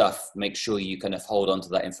this stuff, make sure you kind of hold on to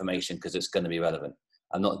that information because it's going to be relevant.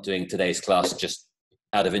 I'm not doing today's class just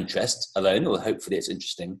out of interest alone, or hopefully it's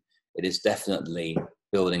interesting. It is definitely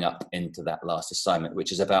building up into that last assignment,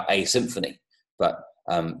 which is about a symphony, but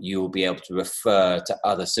you'll be able to refer to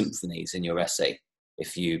other symphonies in your essay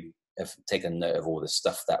if you have taken note of all the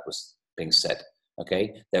stuff that was being said.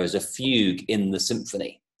 Okay, there is a fugue in the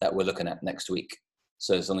symphony that we're looking at next week.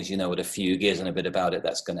 So as long as you know what a fugue is and a bit about it,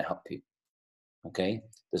 that's going to help you. Okay,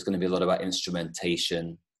 there's going to be a lot about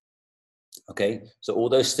instrumentation. Okay, so all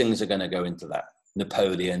those things are going to go into that.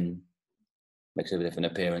 Napoleon makes a bit of an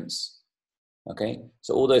appearance. Okay,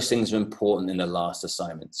 so all those things are important in the last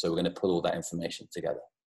assignment. So we're going to pull all that information together.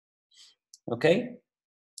 Okay,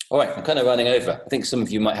 all right, I'm kind of running over. I think some of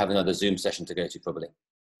you might have another Zoom session to go to probably.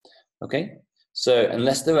 Okay, so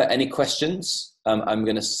unless there are any questions, I'm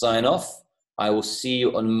going to sign off. I will see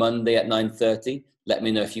you on Monday at 9:30. Let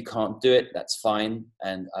me know if you can't do it, that's fine.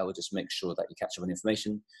 And I will just make sure that you catch up on the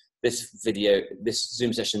information. This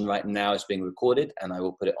Zoom session right now is being recorded, and I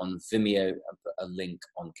will put it on Vimeo and put a link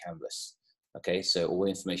on Canvas. Okay, so all the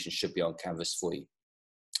information should be on Canvas for you.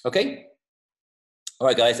 Okay? All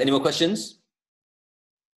right, guys, any more questions?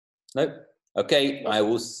 No? Okay, I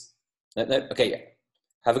will, no, okay.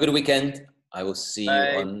 Have a good weekend. I will see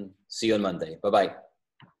you on Monday. Bye-bye.